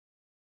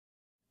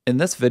In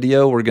this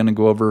video, we're going to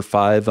go over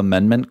 5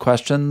 amendment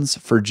questions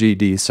for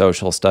GED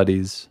Social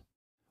Studies.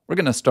 We're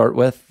going to start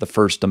with the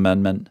First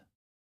Amendment.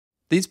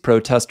 These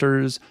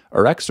protesters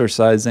are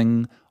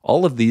exercising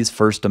all of these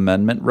First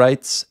Amendment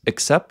rights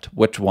except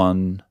which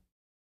one?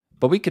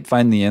 But we could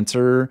find the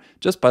answer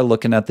just by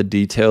looking at the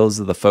details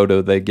of the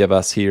photo they give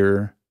us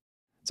here.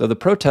 So the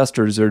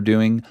protesters are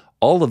doing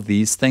all of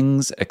these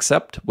things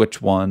except which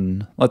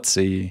one? Let's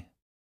see.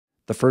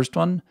 The first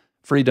one,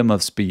 freedom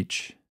of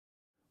speech.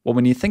 Well,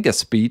 when you think of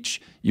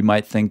speech, you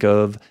might think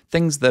of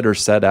things that are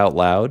said out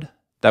loud.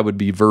 That would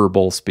be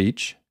verbal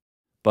speech.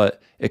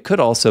 But it could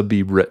also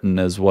be written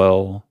as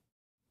well.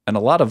 And a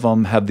lot of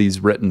them have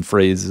these written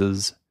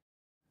phrases.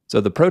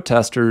 So the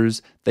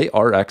protesters, they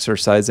are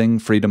exercising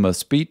freedom of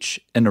speech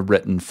in a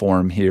written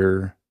form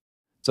here.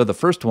 So the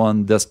first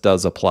one, this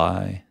does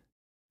apply.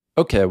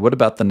 Okay, what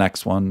about the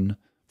next one?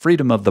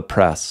 Freedom of the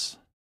press.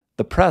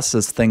 The press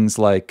is things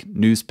like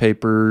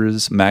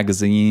newspapers,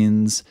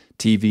 magazines,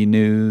 TV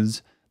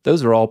news.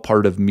 Those are all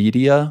part of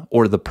media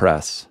or the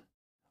press.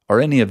 Are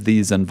any of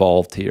these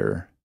involved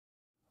here?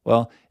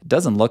 Well, it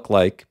doesn't look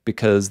like,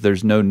 because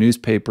there's no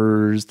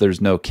newspapers,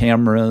 there's no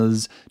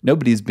cameras,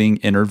 nobody's being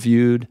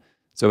interviewed,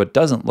 so it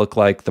doesn't look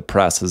like the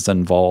press is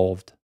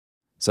involved.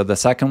 So the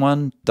second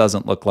one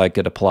doesn't look like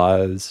it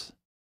applies.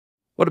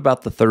 What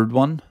about the third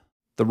one?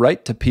 The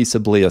right to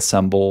peaceably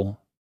assemble.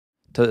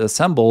 To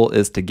assemble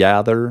is to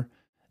gather,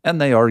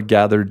 and they are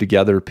gathered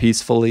together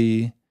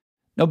peacefully.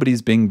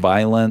 Nobody's being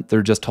violent,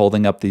 they're just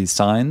holding up these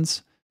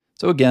signs.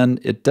 So again,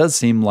 it does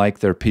seem like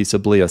they're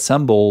peaceably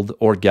assembled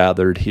or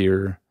gathered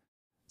here.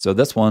 So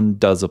this one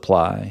does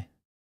apply.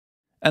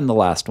 And the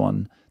last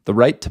one, the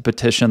right to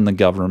petition the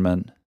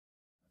government.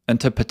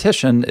 And to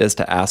petition is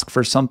to ask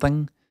for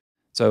something.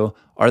 So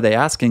are they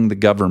asking the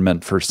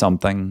government for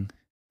something?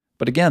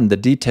 But again, the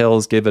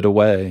details give it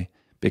away,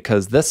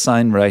 because this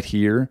sign right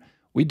here,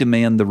 we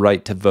demand the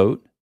right to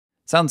vote.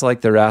 Sounds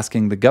like they're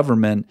asking the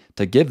government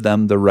to give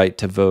them the right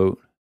to vote.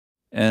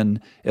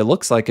 And it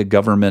looks like a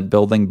government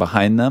building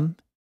behind them.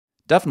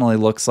 Definitely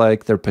looks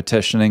like they're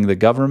petitioning the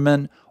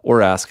government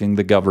or asking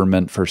the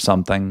government for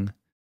something.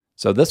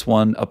 So this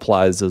one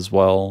applies as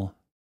well.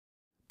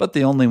 But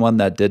the only one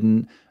that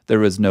didn't, there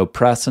was no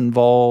press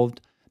involved,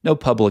 no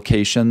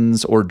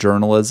publications or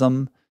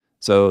journalism.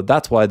 So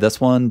that's why this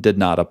one did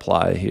not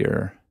apply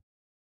here.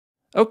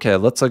 Okay,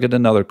 let's look at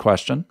another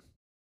question.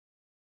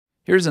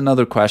 Here's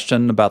another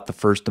question about the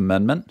First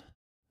Amendment.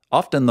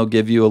 Often they'll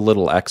give you a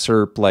little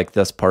excerpt like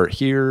this part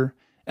here,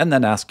 and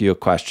then ask you a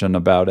question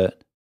about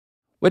it.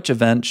 Which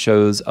event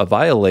shows a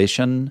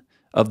violation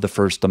of the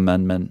First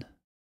Amendment?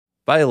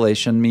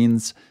 Violation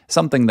means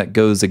something that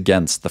goes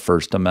against the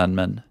First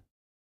Amendment.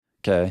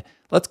 Okay,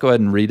 let's go ahead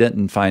and read it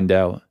and find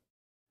out.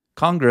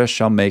 Congress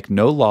shall make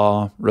no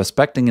law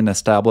respecting an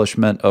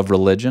establishment of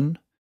religion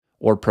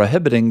or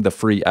prohibiting the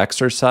free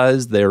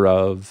exercise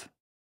thereof.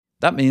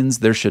 That means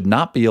there should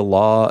not be a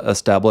law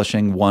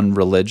establishing one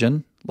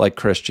religion, like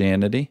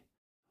Christianity,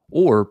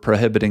 or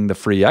prohibiting the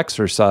free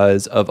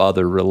exercise of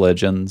other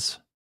religions.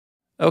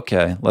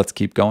 Okay, let's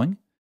keep going.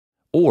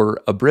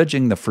 Or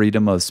abridging the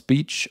freedom of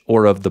speech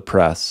or of the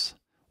press.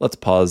 Let's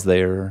pause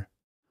there.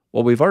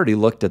 Well, we've already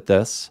looked at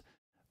this.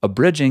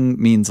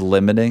 Abridging means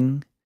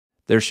limiting.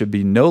 There should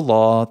be no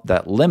law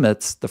that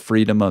limits the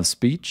freedom of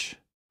speech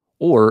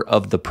or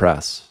of the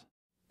press.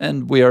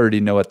 And we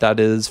already know what that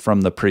is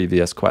from the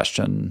previous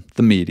question,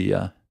 the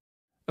media.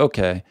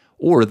 Okay,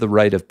 or the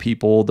right of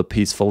people to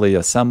peacefully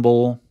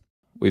assemble.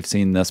 We've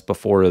seen this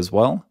before as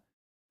well.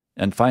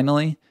 And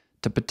finally,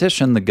 to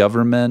petition the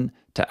government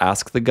to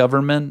ask the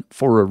government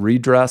for a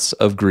redress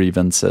of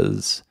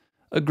grievances.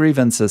 A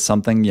grievance is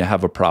something you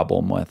have a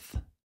problem with.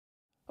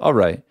 All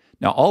right,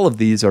 now all of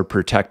these are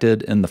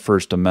protected in the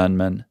First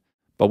Amendment,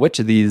 but which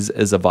of these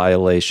is a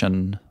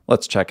violation?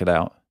 Let's check it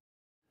out.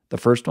 The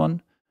first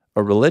one,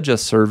 a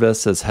religious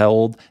service is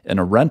held in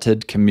a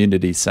rented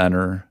community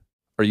center.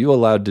 Are you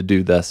allowed to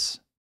do this?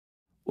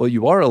 Well,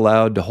 you are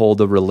allowed to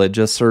hold a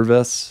religious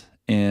service,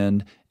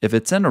 and if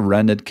it's in a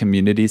rented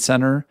community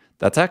center,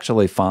 that's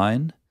actually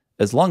fine,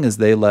 as long as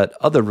they let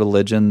other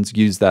religions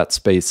use that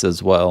space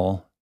as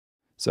well.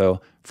 So,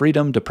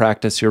 freedom to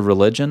practice your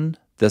religion,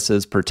 this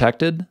is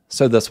protected,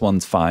 so this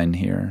one's fine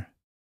here.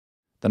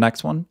 The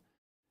next one,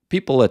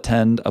 people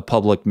attend a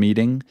public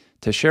meeting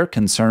to share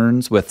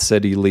concerns with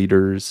city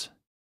leaders.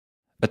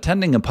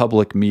 Attending a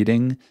public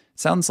meeting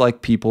sounds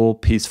like people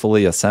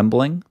peacefully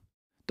assembling.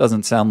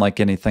 Doesn't sound like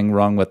anything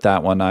wrong with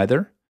that one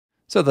either.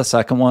 So the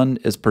second one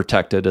is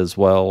protected as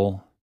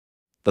well.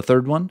 The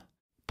third one,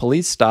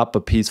 police stop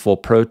a peaceful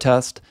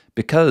protest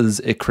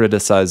because it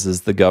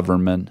criticizes the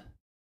government.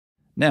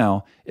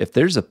 Now, if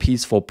there's a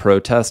peaceful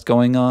protest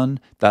going on,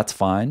 that's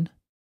fine.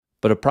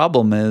 But a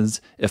problem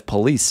is if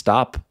police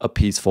stop a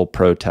peaceful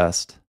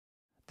protest.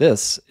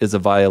 This is a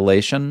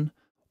violation,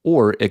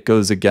 or it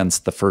goes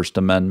against the First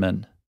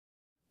Amendment.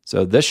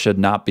 So this should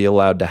not be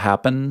allowed to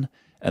happen,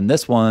 and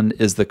this one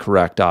is the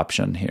correct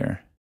option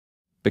here.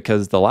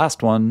 Because the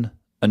last one,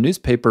 a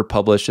newspaper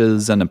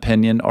publishes an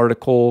opinion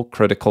article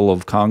critical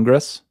of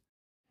Congress.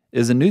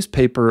 Is a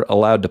newspaper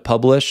allowed to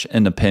publish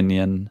an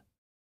opinion?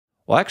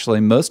 Well, actually,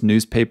 most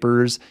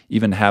newspapers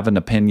even have an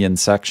opinion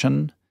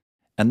section,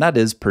 and that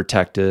is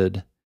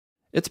protected.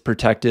 It's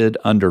protected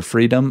under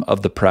freedom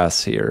of the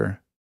press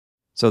here.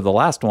 So the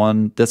last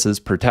one, this is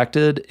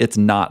protected, it's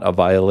not a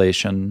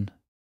violation.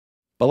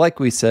 But like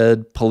we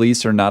said,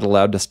 police are not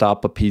allowed to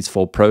stop a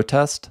peaceful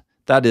protest.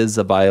 That is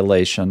a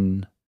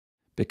violation.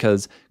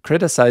 Because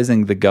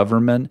criticizing the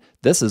government,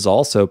 this is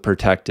also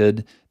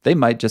protected. They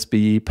might just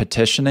be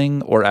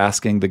petitioning or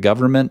asking the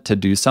government to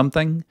do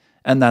something,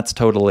 and that's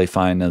totally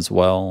fine as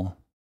well.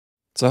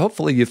 So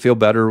hopefully you feel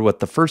better with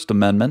the First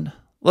Amendment.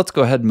 Let's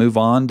go ahead and move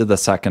on to the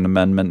Second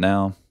Amendment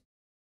now.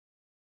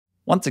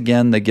 Once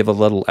again, they give a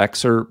little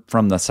excerpt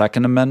from the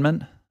Second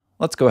Amendment.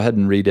 Let's go ahead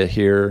and read it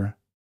here.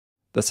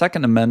 The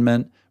Second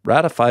Amendment,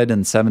 ratified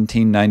in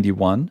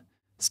 1791,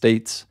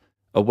 states,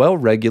 "A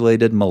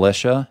well-regulated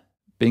militia,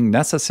 being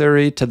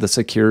necessary to the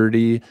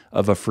security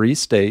of a free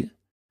state,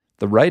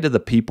 the right of the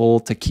people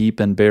to keep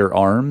and bear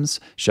arms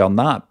shall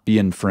not be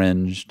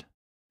infringed."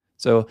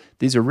 So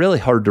these are really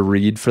hard to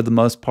read for the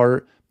most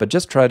part, but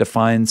just try to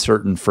find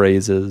certain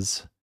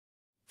phrases.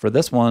 For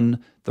this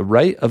one, the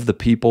right of the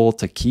people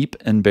to keep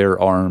and bear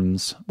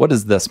arms. What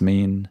does this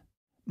mean?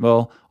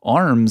 Well,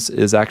 arms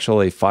is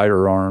actually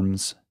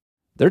firearms.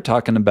 They're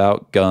talking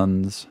about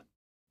guns.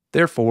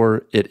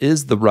 Therefore, it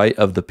is the right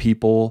of the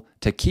people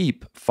to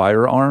keep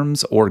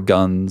firearms or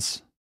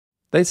guns.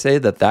 They say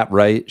that that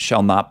right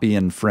shall not be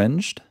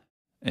infringed,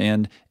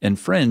 and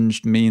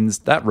infringed means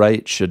that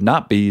right should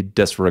not be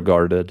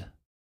disregarded.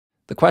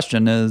 The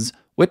question is,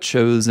 which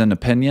shows an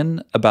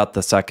opinion about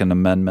the Second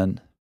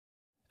Amendment?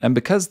 And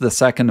because the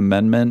Second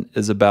Amendment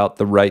is about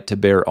the right to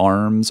bear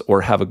arms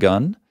or have a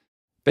gun,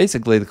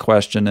 basically the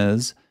question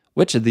is,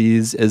 which of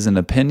these is an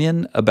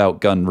opinion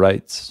about gun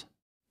rights?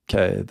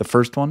 Okay, the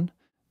first one.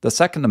 The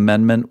Second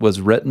Amendment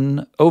was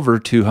written over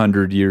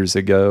 200 years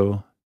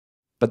ago,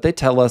 but they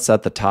tell us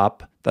at the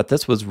top that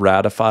this was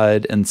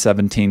ratified in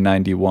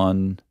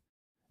 1791,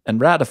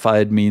 and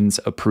ratified means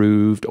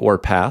approved or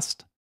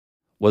passed.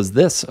 Was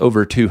this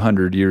over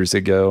 200 years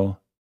ago?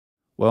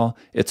 Well,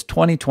 it's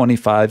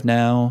 2025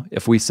 now.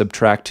 If we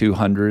subtract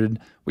 200,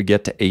 we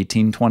get to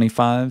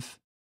 1825,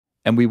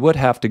 and we would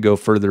have to go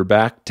further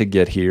back to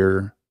get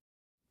here.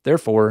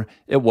 Therefore,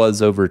 it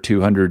was over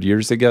 200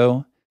 years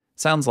ago.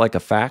 Sounds like a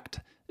fact.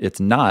 It's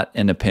not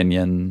an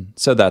opinion,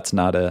 so that's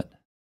not it.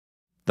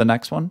 The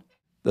next one.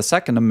 The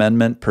Second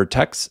Amendment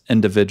protects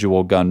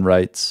individual gun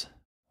rights.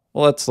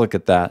 Well, let's look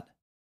at that.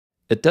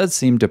 It does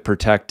seem to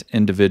protect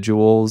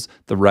individuals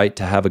the right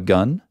to have a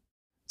gun,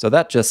 so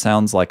that just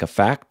sounds like a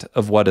fact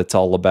of what it's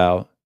all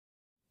about.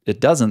 It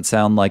doesn't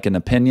sound like an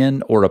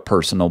opinion or a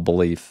personal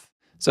belief,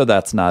 so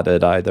that's not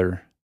it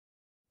either.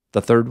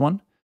 The third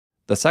one.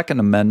 The Second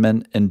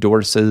Amendment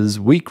endorses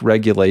weak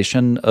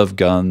regulation of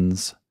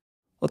guns.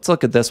 Let's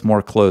look at this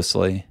more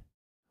closely.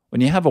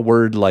 When you have a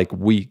word like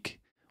weak,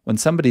 when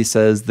somebody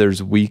says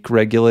there's weak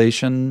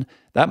regulation,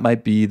 that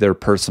might be their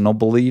personal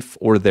belief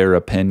or their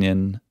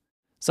opinion.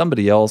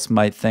 Somebody else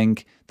might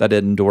think that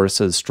it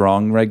endorses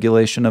strong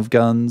regulation of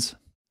guns.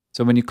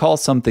 So when you call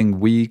something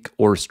weak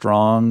or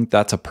strong,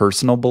 that's a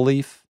personal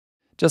belief.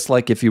 Just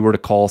like if you were to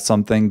call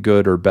something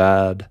good or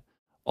bad.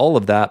 All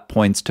of that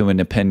points to an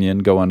opinion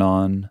going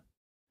on.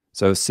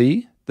 So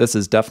see? This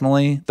is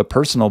definitely the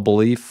personal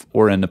belief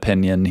or an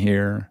opinion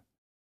here.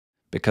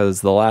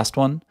 Because the last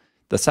one,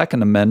 the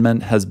Second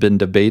Amendment has been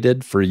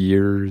debated for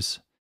years.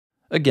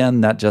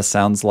 Again, that just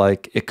sounds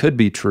like it could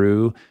be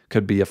true,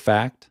 could be a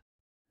fact,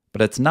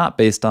 but it's not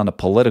based on a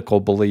political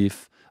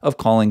belief of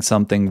calling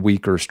something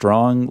weak or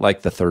strong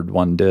like the third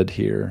one did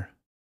here.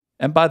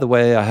 And by the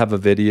way, I have a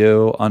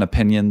video on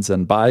opinions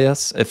and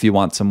bias if you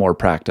want some more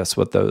practice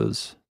with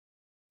those.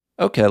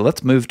 Okay,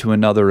 let's move to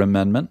another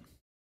amendment.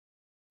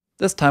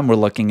 This time we're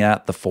looking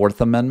at the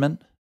Fourth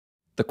Amendment.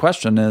 The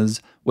question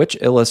is, which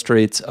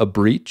illustrates a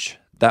breach,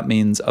 that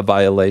means a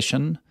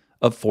violation,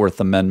 of Fourth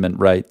Amendment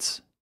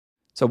rights?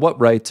 So what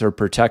rights are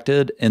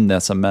protected in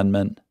this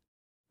amendment?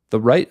 The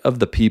right of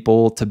the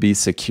people to be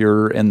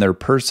secure in their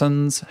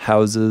persons,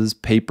 houses,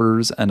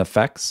 papers, and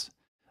effects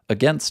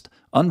against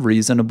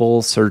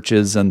unreasonable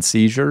searches and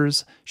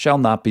seizures shall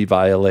not be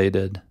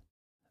violated.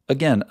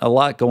 Again, a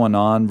lot going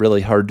on,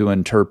 really hard to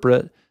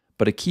interpret,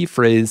 but a key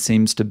phrase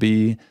seems to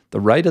be the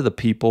right of the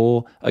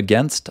people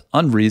against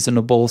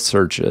unreasonable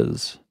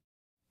searches.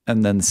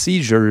 And then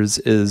seizures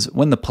is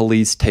when the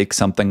police take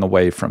something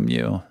away from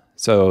you.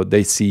 So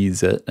they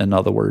seize it, in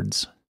other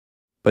words.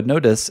 But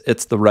notice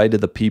it's the right of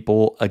the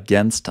people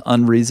against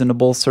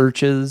unreasonable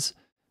searches.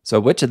 So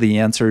which of the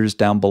answers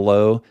down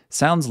below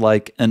sounds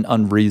like an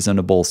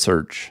unreasonable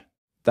search?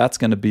 That's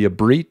going to be a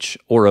breach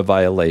or a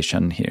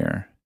violation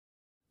here.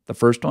 The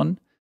first one.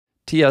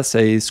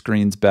 TSA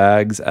screens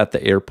bags at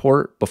the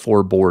airport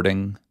before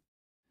boarding.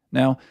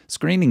 Now,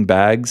 screening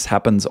bags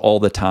happens all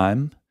the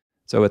time,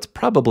 so it's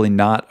probably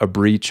not a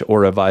breach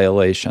or a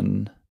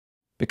violation,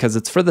 because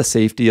it's for the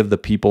safety of the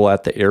people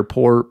at the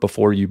airport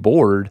before you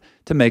board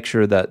to make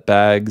sure that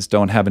bags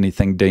don't have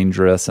anything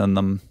dangerous in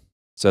them.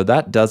 So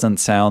that doesn't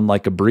sound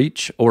like a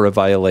breach or a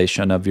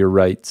violation of your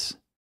rights.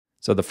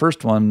 So the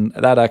first one,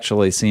 that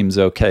actually seems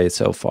okay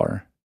so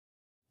far.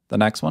 The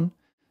next one,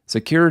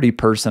 security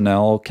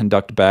personnel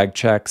conduct bag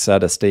checks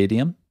at a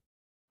stadium.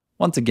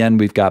 Once again,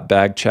 we've got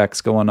bag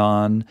checks going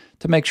on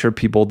to make sure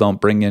people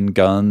don't bring in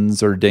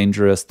guns or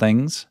dangerous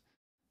things.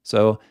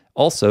 So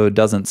also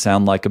doesn't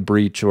sound like a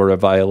breach or a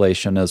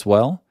violation as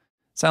well.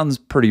 Sounds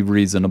pretty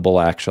reasonable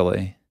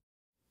actually.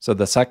 So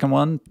the second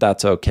one,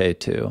 that's okay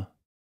too.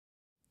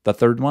 The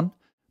third one,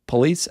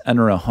 police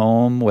enter a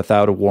home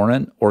without a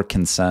warrant or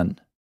consent.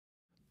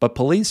 But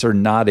police are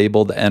not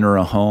able to enter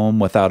a home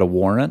without a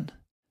warrant.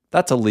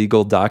 That's a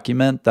legal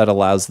document that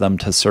allows them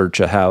to search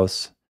a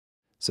house.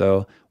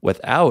 So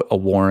without a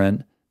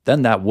warrant,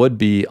 then that would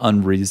be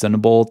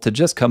unreasonable to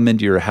just come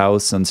into your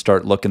house and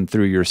start looking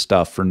through your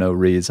stuff for no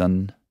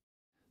reason.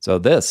 So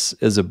this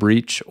is a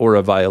breach or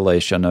a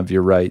violation of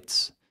your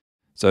rights.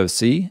 So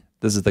C,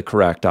 this is the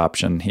correct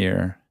option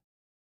here.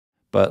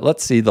 But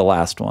let's see the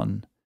last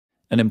one.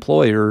 An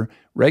employer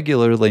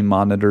regularly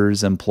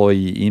monitors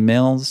employee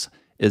emails.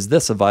 Is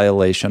this a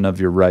violation of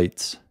your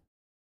rights?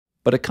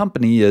 But a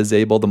company is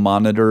able to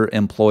monitor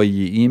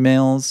employee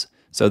emails,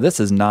 so this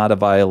is not a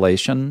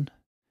violation.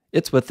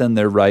 It's within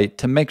their right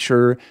to make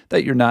sure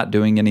that you're not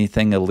doing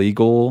anything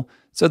illegal,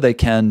 so they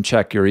can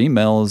check your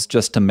emails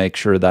just to make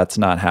sure that's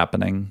not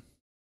happening.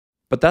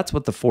 But that's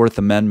what the Fourth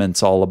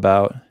Amendment's all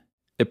about.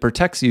 It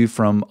protects you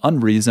from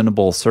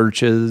unreasonable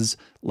searches,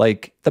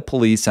 like the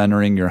police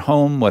entering your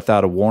home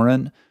without a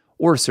warrant,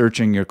 or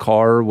searching your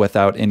car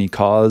without any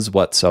cause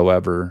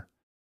whatsoever.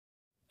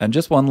 And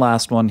just one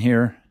last one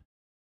here.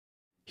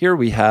 Here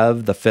we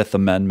have the Fifth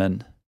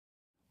Amendment.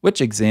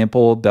 Which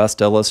example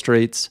best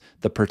illustrates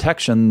the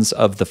protections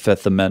of the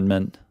Fifth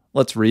Amendment?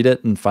 Let's read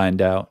it and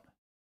find out.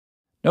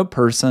 No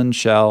person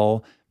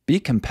shall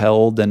be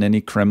compelled in any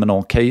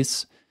criminal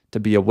case to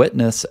be a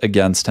witness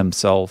against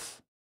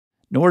himself,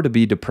 nor to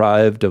be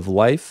deprived of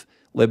life,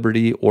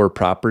 liberty, or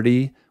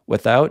property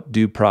without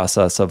due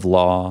process of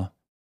law.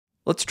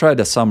 Let's try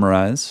to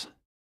summarize.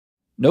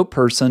 No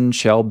person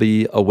shall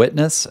be a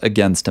witness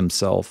against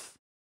himself.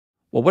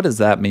 Well, what does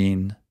that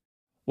mean?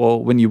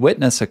 Well, when you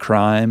witness a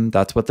crime,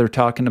 that's what they're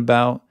talking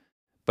about,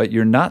 but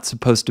you're not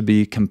supposed to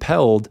be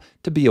compelled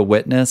to be a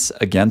witness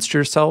against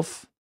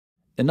yourself.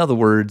 In other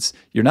words,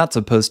 you're not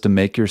supposed to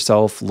make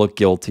yourself look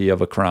guilty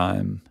of a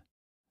crime.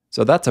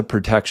 So that's a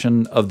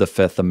protection of the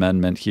Fifth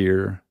Amendment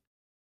here.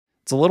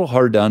 It's a little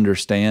hard to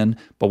understand,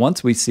 but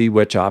once we see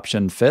which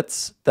option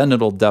fits, then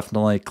it'll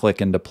definitely click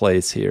into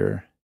place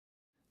here.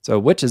 So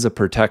which is a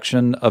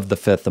protection of the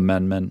Fifth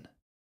Amendment?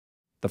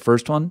 The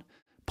first one,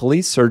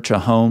 police search a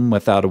home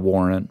without a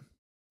warrant.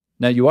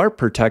 Now you are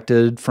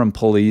protected from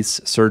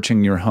police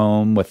searching your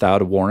home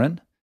without a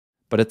warrant,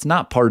 but it's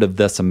not part of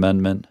this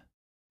amendment.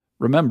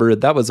 Remember,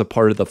 that was a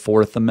part of the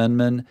Fourth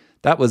Amendment.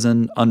 That was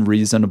an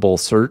unreasonable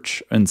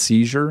search and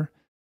seizure.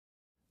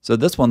 So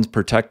this one's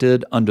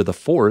protected under the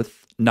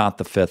Fourth, not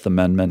the Fifth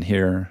Amendment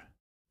here.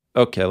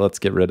 Okay, let's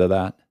get rid of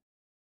that.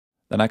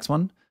 The next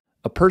one,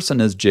 a person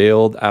is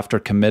jailed after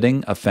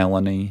committing a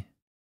felony.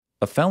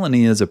 A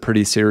felony is a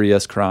pretty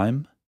serious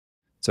crime.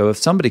 So if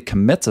somebody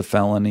commits a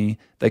felony,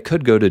 they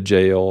could go to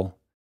jail.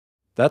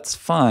 That's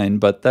fine,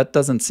 but that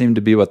doesn't seem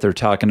to be what they're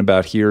talking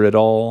about here at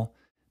all.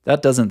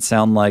 That doesn't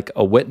sound like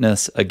a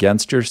witness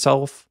against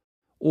yourself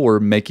or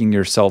making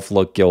yourself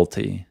look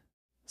guilty.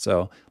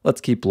 So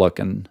let's keep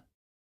looking.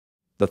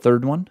 The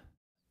third one,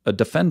 a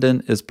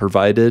defendant is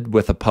provided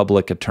with a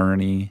public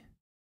attorney.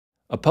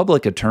 A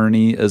public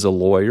attorney is a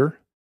lawyer.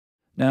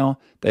 Now,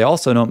 they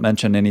also don't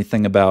mention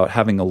anything about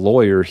having a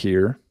lawyer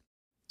here.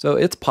 So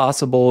it's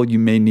possible you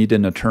may need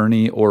an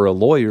attorney or a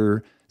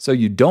lawyer so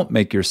you don't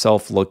make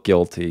yourself look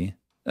guilty.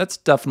 That's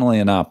definitely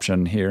an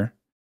option here.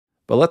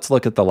 But let's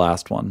look at the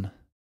last one.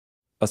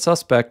 A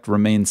suspect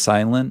remains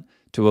silent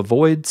to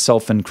avoid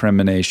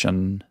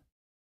self-incrimination.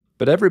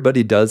 But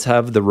everybody does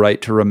have the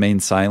right to remain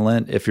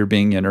silent if you're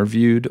being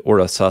interviewed or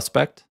a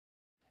suspect,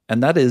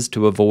 and that is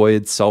to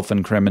avoid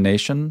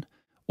self-incrimination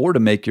or to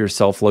make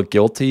yourself look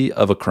guilty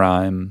of a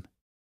crime.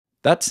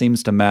 That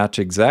seems to match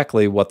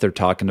exactly what they're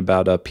talking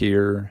about up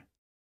here.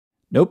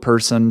 No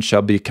person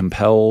shall be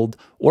compelled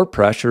or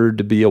pressured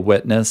to be a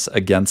witness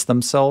against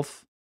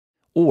themselves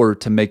or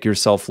to make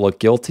yourself look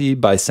guilty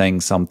by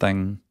saying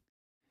something.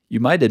 You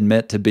might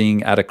admit to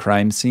being at a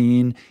crime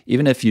scene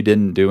even if you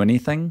didn't do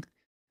anything.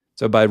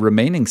 So by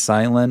remaining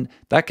silent,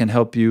 that can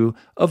help you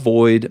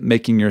avoid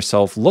making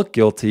yourself look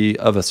guilty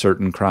of a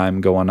certain crime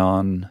going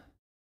on.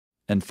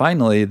 And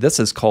finally,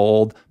 this is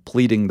called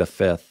pleading the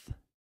Fifth.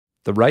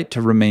 The right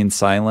to remain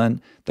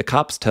silent. The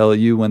cops tell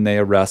you when they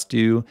arrest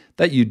you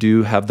that you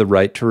do have the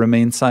right to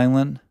remain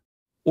silent.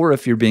 Or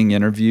if you're being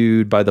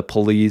interviewed by the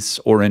police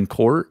or in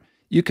court,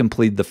 you can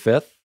plead the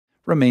Fifth,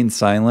 remain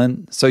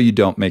silent so you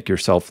don't make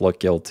yourself look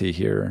guilty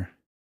here.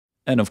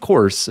 And of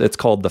course, it's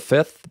called the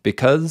Fifth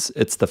because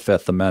it's the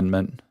Fifth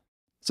Amendment.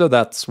 So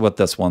that's what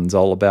this one's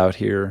all about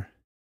here.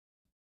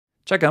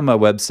 Check out my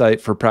website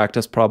for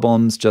practice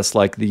problems just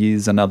like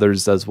these and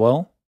others as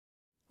well.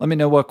 Let me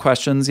know what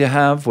questions you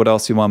have, what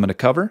else you want me to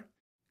cover.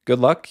 Good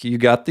luck. You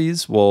got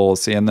these. We'll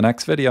see you in the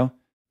next video.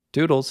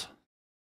 Toodles.